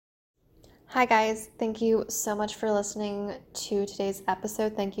Hi, guys. Thank you so much for listening to today's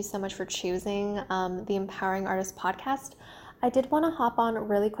episode. Thank you so much for choosing the Empowering Artist podcast. I did want to hop on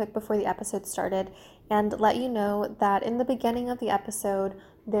really quick before the episode started and let you know that in the beginning of the episode,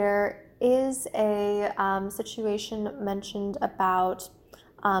 there is a situation mentioned about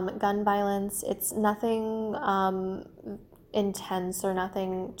gun violence. It's nothing intense or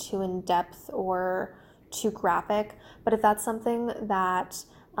nothing too in depth or too graphic, but if that's something that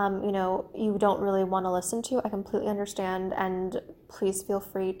you don't really want to listen to, I completely understand, and please feel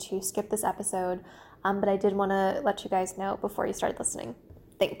free to skip this episode. But I did want to let you guys know before you start listening.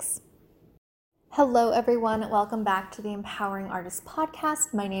 Thanks. Hello, everyone. Welcome back to the Empowering Artist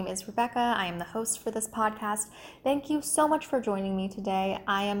podcast. My name is Rebecca. I am the host for this podcast. Thank you so much for joining me today.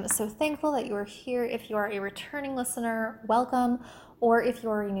 I am so thankful that you are here. If you are a returning listener, welcome. Or if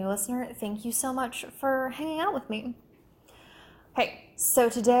you're a new listener, thank you so much for hanging out with me. Okay, so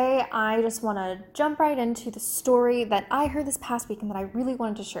today I just want to jump right into the story that I heard this past week and that I really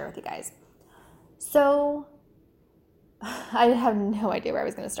wanted to share with you guys. So, I have no idea where I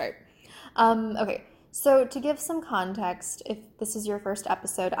was going to start. Okay, so to give some context, if this is your first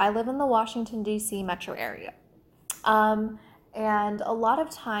episode, I live in the Washington, D.C. metro area. And a lot of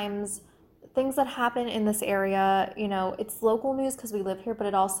times, things that happen in this area, it's local news because we live here, but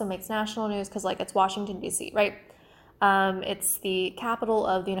it also makes national news because, it's Washington, D.C., right? It's the capital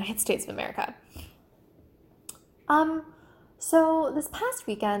of the United States of America. So this past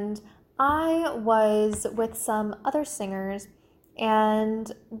weekend, I was with some other singers,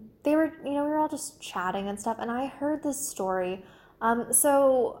 and they were, we were all just chatting and stuff, and I heard this story.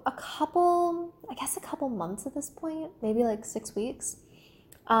 So a couple months at this point, maybe 6 weeks,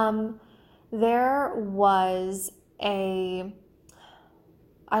 there was I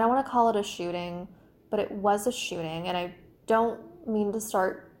don't want to call it a shooting, but it was a shooting, and I don't mean to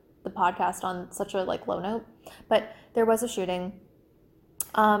start the podcast on such a low note, but there was a shooting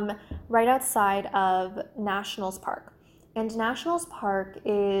right outside of Nationals Park. And Nationals Park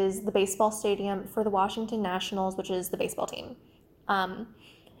is the baseball stadium for the Washington Nationals, which is the baseball team.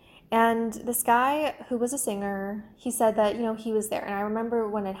 And this guy who was a singer, he said that, he was there. And I remember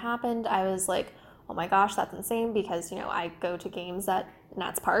when it happened, I was like, oh my gosh, that's insane, because, I go to games at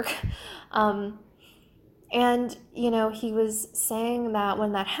Nats Park. And, he was saying that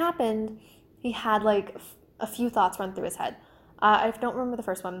when that happened, he had a few thoughts run through his head. I don't remember the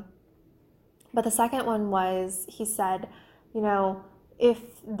first one, but the second one was, he said, if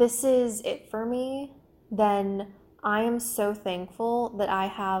this is it for me, then I am so thankful that I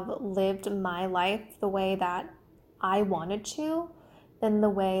have lived my life the way that I wanted to, than the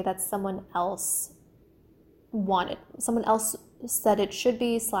way that someone else said it should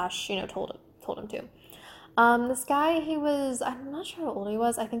be, / told him to. This guy, I'm not sure how old he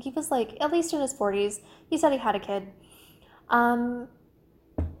was. I think he was at least in his 40s. He said he had a kid. And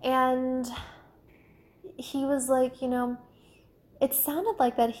he was it sounded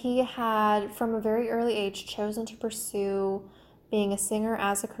like that he had, from a very early age, chosen to pursue being a singer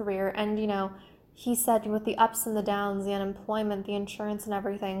as a career. And, he said with the ups and the downs, the unemployment, the insurance and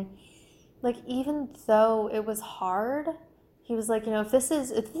everything, even though it was hard, he was if this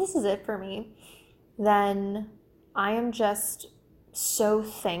is it for me, then I am just so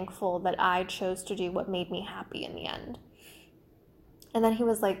thankful that I chose to do what made me happy in the end. And then he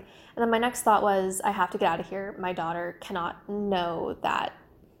was and then my next thought was, I have to get out of here. My daughter cannot know that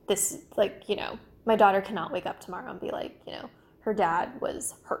this, my daughter cannot wake up tomorrow and be her dad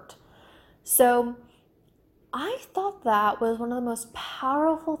was hurt. So I thought that was one of the most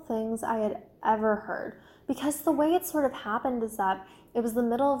powerful things I had ever heard, because the way it sort of happened is that it was the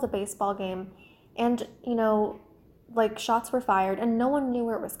middle of the baseball game, and, shots were fired and no one knew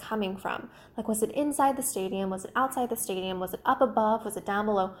where it was coming from. Was it inside the stadium? Was it outside the stadium? Was it up above? Was it down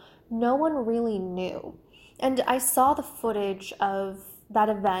below? No one really knew. And I saw the footage of that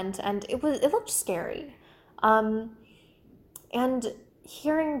event, and it looked scary. And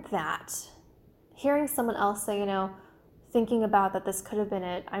hearing someone else say, thinking about that this could have been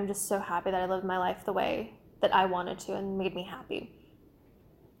it, I'm just so happy that I lived my life the way that I wanted to and made me happy.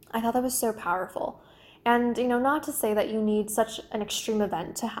 I thought that was so powerful. And, not to say that you need such an extreme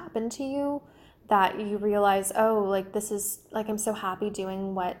event to happen to you that you realize, this is, I'm so happy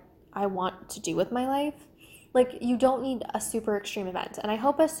doing what I want to do with my life. You don't need a super extreme event. And I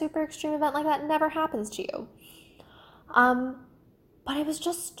hope a super extreme event like that never happens to you. But it was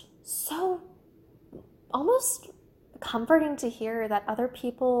just so almost comforting to hear that other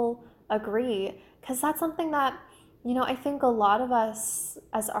people agree, because that's something that, I think a lot of us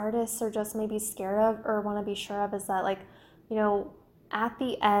as artists are just maybe scared of or want to be sure of, is that at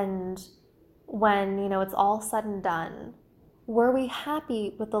the end, when, it's all said and done, were we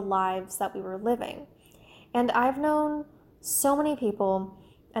happy with the lives that we were living? And I've known so many people,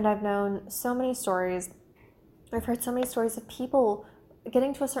 and I've known so many stories. I've heard so many stories of people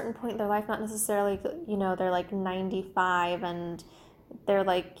getting to a certain point in their life, not necessarily, they're like 95 and they're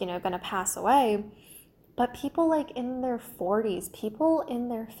like, going to pass away, but people like in their 40s, people in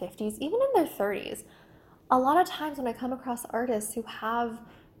their 50s, even in their 30s. A lot of times when I come across artists who have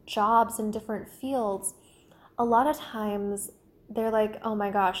jobs in different fields, a lot of times they're like, oh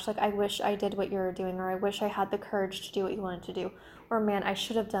my gosh, like I wish I did what you're doing, or I wish I had the courage to do what you wanted to do, or man, I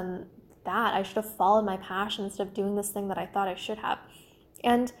should have done that. I should have followed my passion instead of doing this thing that I thought I should have.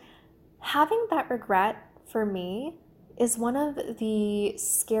 And having that regret for me is one of the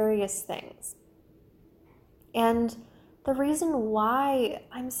scariest things. And the reason why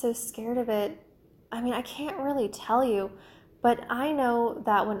I'm so scared of it, I mean, I can't really tell you, but I know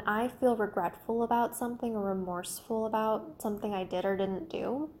that when I feel regretful about something or remorseful about something I did or didn't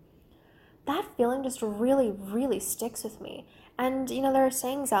do, that feeling just really, really sticks with me. And, there are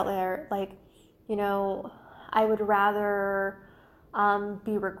sayings out there like, I would rather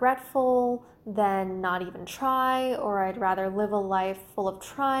be regretful than not even try, or I'd rather live a life full of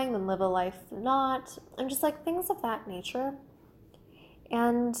trying than live a life not, and just like things of that nature.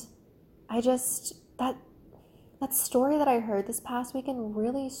 And I just, that story that I heard this past weekend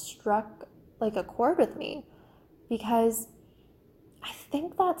really struck like a chord with me, because I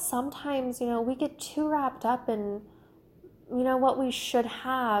think that sometimes, we get too wrapped up in, what we should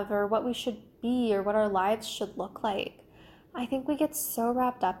have or what we should be or what our lives should look like. I think we get so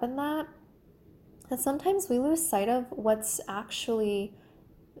wrapped up in that sometimes we lose sight of what's actually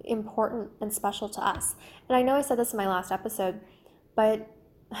important and special to us. And I know I said this in my last episode, but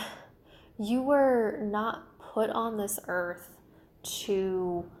you were not put on this earth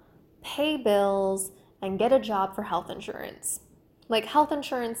to pay bills and get a job for health insurance. Like health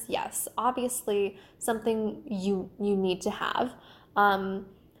insurance, yes, obviously something you need to have.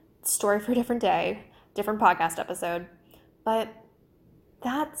 Story for a different day, different podcast episode. But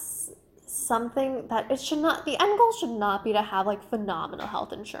that's something that the end goal should not be to have like phenomenal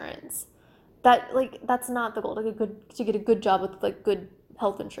health insurance. That's not the goal, to get a good job with like good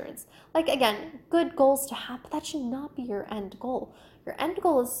health insurance. Like again, good goals to have, but that should not be your end goal. Your end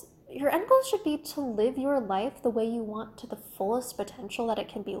goal should be to live your life the way you want, to the fullest potential that it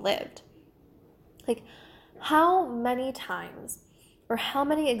can be lived. Like, how many times or how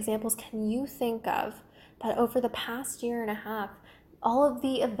many examples can you think of that over the past year and a half, all of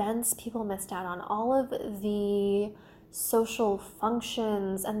the events people missed out on, all of the social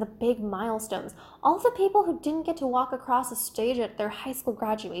functions and the big milestones, all of the people who didn't get to walk across a stage at their high school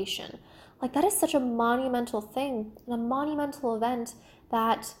graduation, like that is such a monumental thing and a monumental event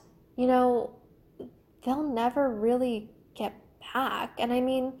that, they'll never really get back. And I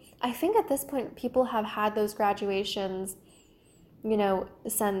mean, I think at this point people have had those graduations,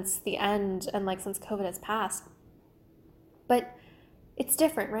 since the end and like since COVID has passed. But it's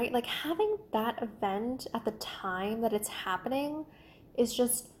different, right? Like having that event at the time that it's happening is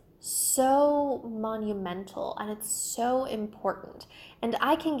just so monumental and it's so important. And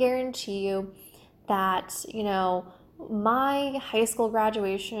I can guarantee you that, my high school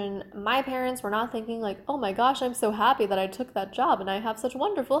graduation, my parents were not thinking like, oh my gosh, I'm so happy that I took that job and I have such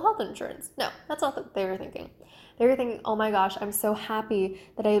wonderful health insurance. No, that's not what they were thinking. They were thinking, oh my gosh, I'm so happy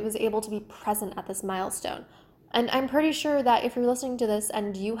that I was able to be present at this milestone. And I'm pretty sure that if you're listening to this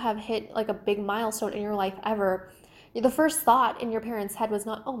and you have hit like a big milestone in your life ever, the first thought in your parents' head was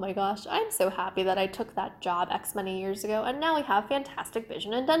not, oh my gosh, I'm so happy that I took that job X many years ago and now we have fantastic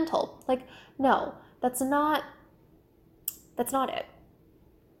vision and dental. Like, no, that's not it.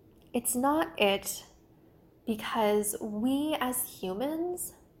 It's not it, because we as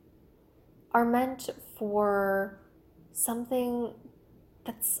humans are meant for something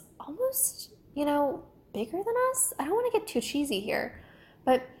that's almost, bigger than us. I don't want to get too cheesy here,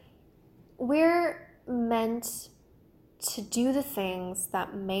 but we're meant to do the things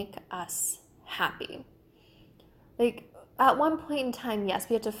that make us happy. Like at one point in time, yes,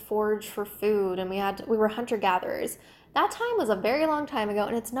 we had to forage for food and we were hunter-gatherers. That time was a very long time ago,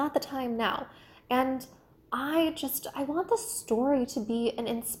 and it's not the time now. And I want the story to be an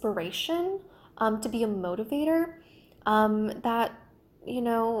inspiration, to be a motivator, that,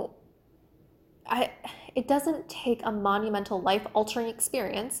 it doesn't take a monumental life-altering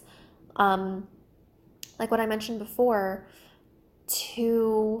experience, like what I mentioned before,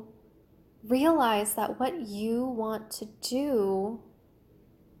 to realize that what you want to do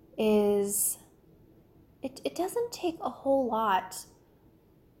is, it doesn't take a whole lot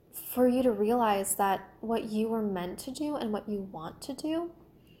for you to realize that what you were meant to do and what you want to do,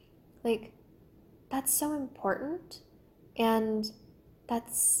 like, that's so important. And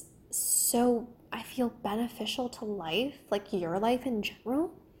that's so, I feel, beneficial to life, like your life in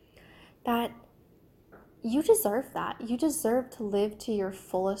general, that you deserve that. You deserve to live to your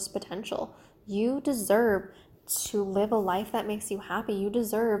fullest potential. You deserve to live a life that makes you happy. You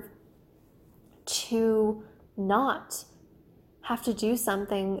deserve to not have to do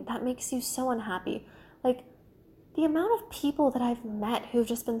something that makes you so unhappy. Like, the amount of people that I've met who've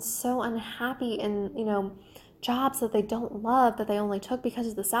just been so unhappy in, jobs that they don't love, that they only took because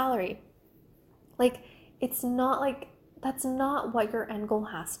of the salary. Like, it's not like, that's not what your end goal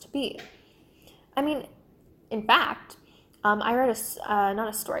has to be. I mean, in fact, I read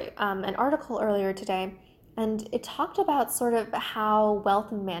an article earlier today, and it talked about sort of how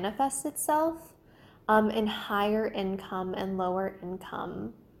wealth manifests itself in higher income and lower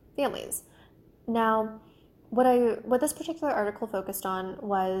income families. Now, what this particular article focused on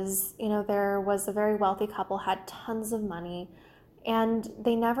was, there was a very wealthy couple, had tons of money, and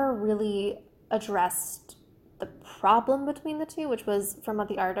they never really addressed the problem between the two, which was, from what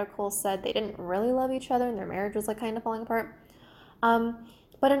the article said, they didn't really love each other and their marriage was like kind of falling apart.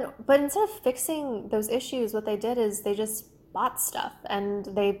 But instead of fixing those issues, what they did is they just bought stuff, and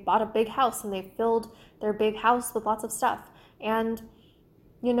they bought a big house, and they filled their big house with lots of stuff. And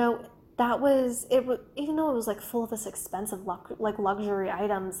that was it. Even though it was like full of this expensive luxury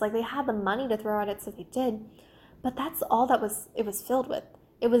items, like they had the money to throw at it, so they did. But that's all it was filled with.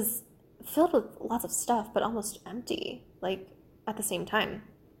 It was filled with lots of stuff, but almost empty, like, at the same time.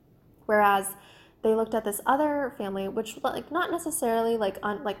 Whereas they looked at this other family, which, like, not necessarily like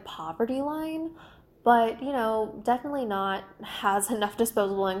on like poverty line, but definitely not has enough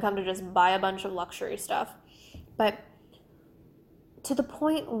disposable income to just buy a bunch of luxury stuff. But to the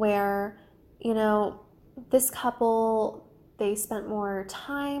point where, this couple, they spent more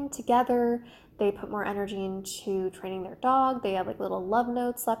time together. They put more energy into training their dog. They had like little love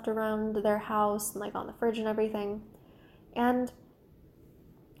notes left around their house and like on the fridge and everything. And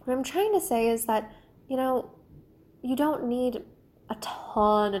what I'm trying to say is that, you don't need a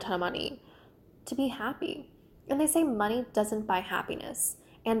ton of money to be happy. And they say money doesn't buy happiness.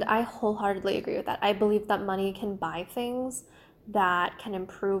 And I wholeheartedly agree with that. I believe that money can buy things that can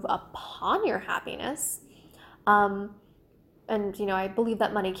improve upon your happiness. And, I believe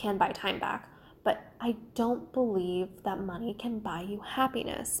that money can buy time back. But I don't believe that money can buy you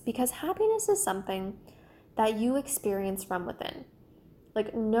happiness, because happiness is something that you experience from within.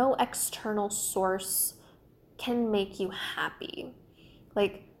 Like, no external source can make you happy.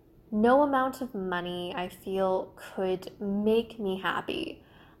 Like, no amount of money, I feel, could make me happy.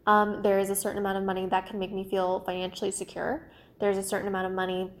 There is a certain amount of money that can make me feel financially secure. There's a certain amount of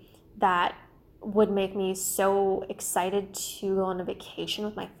money that would make me so excited to go on a vacation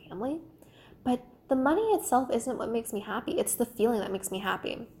with my family. But the money itself isn't what makes me happy. It's the feeling that makes me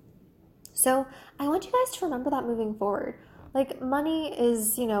happy. So I want you guys to remember that moving forward. Like, money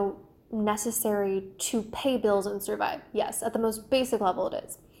is, necessary to pay bills and survive. Yes, at the most basic level it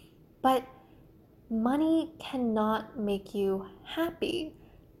is. But money cannot make you happy.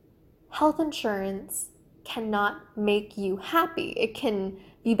 Health insurance cannot make you happy. It can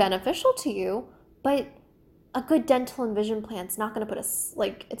be beneficial to you, but a good dental and vision plan is not going to it's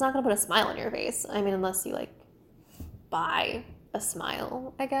not going to put a smile on your face. I mean, unless you buy a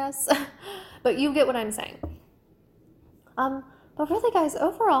smile, I guess. But you get what I'm saying. But really, guys,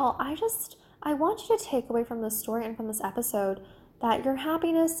 overall, I want you to take away from this story and from this episode that your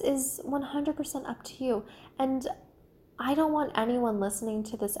happiness is 100% up to you. And I don't want anyone listening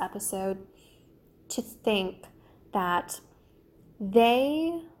to this episode to think that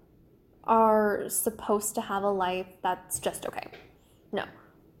they are supposed to have a life that's just okay. No.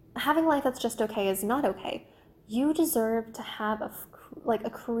 Having a life that's just okay is not okay. You deserve to have a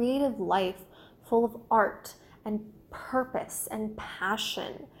creative life full of art and purpose and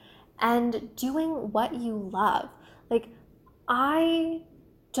passion and doing what you love. Like, I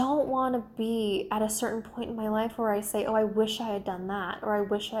don't want to be at a certain point in my life where I say, oh, I wish I had done that, or I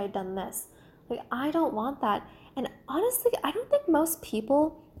wish I had done this. Like, I don't want that. And honestly, I don't think most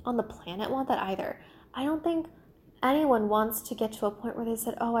people on the planet want that either. I don't think anyone wants to get to a point where they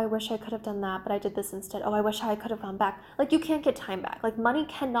said, oh, I wish I could have done that, but I did this instead. Oh, I wish I could have gone back. Like, you can't get time back. Like, money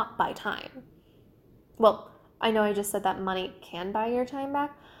cannot buy time. Well, I know I just said that money can buy your time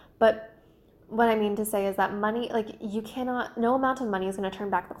back, but what I mean to say is that money, no amount of money is going to turn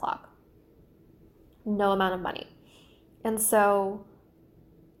back the clock. No amount of money. And so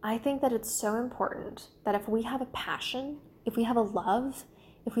I think that it's so important that if we have a passion, if we have a love,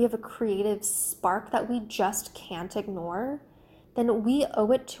 if we have a creative spark that we just can't ignore, then we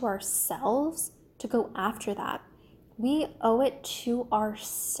owe it to ourselves to go after that. We owe it to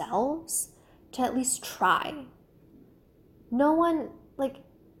ourselves to at least try. No one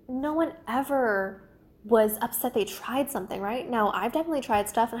ever was upset they tried something, right? Now, I've definitely tried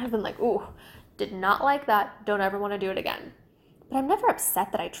stuff and I've been like, ooh, did not like that. Don't ever want to do it again. But I'm never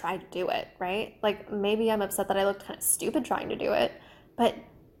upset that I tried to do it, right? Like maybe I'm upset that I looked kind of stupid trying to do it, but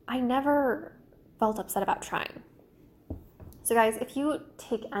I never felt upset about trying. So guys, if you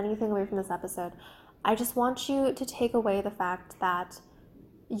take anything away from this episode, I just want you to take away the fact that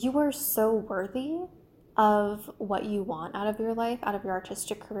you are so worthy of what you want out of your life, out of your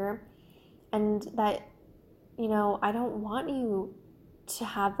artistic career, and that, I don't want you to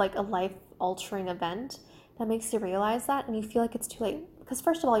have like a life-altering event that makes you realize that and you feel like it's too late. Because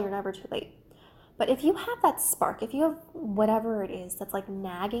first of all, you're never too late. But if you have that spark, if you have whatever it is that's like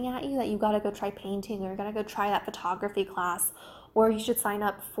nagging at you that you gotta go try painting or you gotta go try that photography class, or you should sign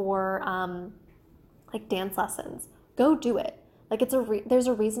up for like dance lessons, go do it. Like there's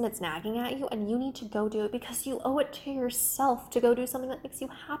a reason it's nagging at you and you need to go do it because you owe it to yourself to go do something that makes you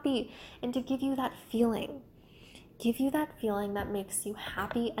happy and to give you that feeling. Give you that feeling that makes you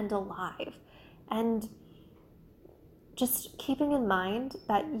happy and alive. And just keeping in mind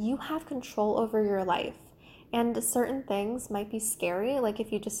that you have control over your life. And certain things might be scary, like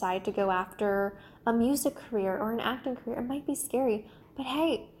if you decide to go after a music career or an acting career, it might be scary. But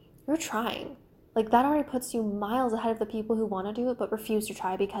hey, you're trying. Like that already puts you miles ahead of the people who want to do it but refuse to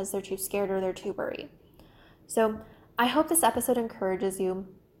try because they're too scared or they're too worried. So I hope this episode encourages you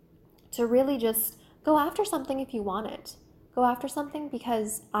to really just go after something if you want it. Go after something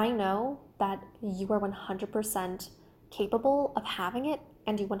because I know that you are 100% capable of having it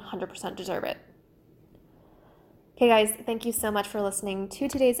and you 100% deserve it. Okay guys, thank you so much for listening to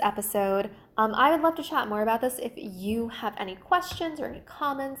today's episode. I would love to chat more about this. If you have any questions or any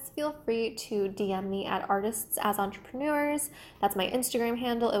comments, feel free to DM me at Artists as Entrepreneurs. That's my Instagram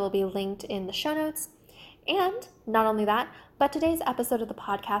handle. It will be linked in the show notes. And not only that, but today's episode of the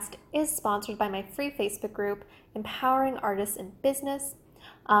podcast is sponsored by my free Facebook group, Empowering Artists in Business.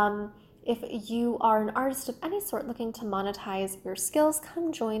 If you are an artist of any sort looking to monetize your skills,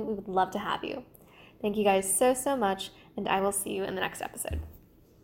 come join. We would love to have you. Thank you guys so much, and I will see you in the next episode.